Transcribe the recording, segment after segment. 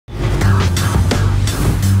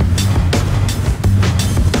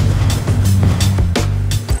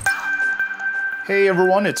Hey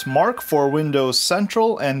everyone, it's Mark for Windows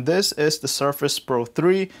Central, and this is the Surface Pro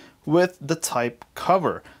 3 with the type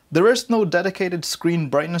cover. There is no dedicated screen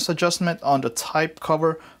brightness adjustment on the type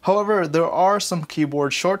cover. However, there are some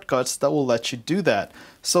keyboard shortcuts that will let you do that.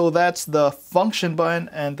 So that's the function button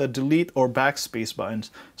and the delete or backspace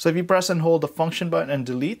buttons. So if you press and hold the function button and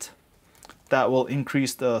delete, that will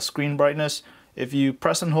increase the screen brightness. If you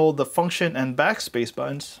press and hold the function and backspace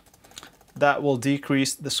buttons, that will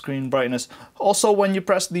decrease the screen brightness. Also, when you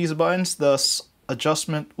press these buttons, the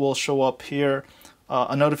adjustment will show up here.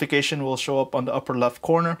 A notification will show up on the upper left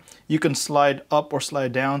corner. You can slide up or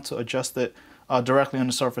slide down to adjust it directly on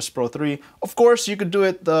the Surface Pro 3. Of course, you could do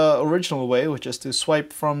it the original way, which is to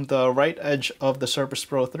swipe from the right edge of the Surface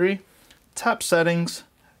Pro 3, tap Settings,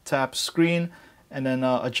 tap Screen, and then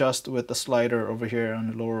adjust with the slider over here on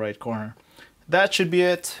the lower right corner. That should be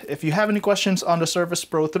it. If you have any questions on the Surface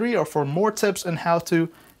Pro 3 or for more tips on how to,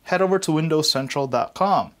 head over to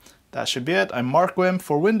windowscentral.com. That should be it. I'm Mark Wim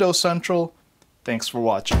for Windows Central. Thanks for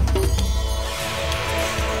watching.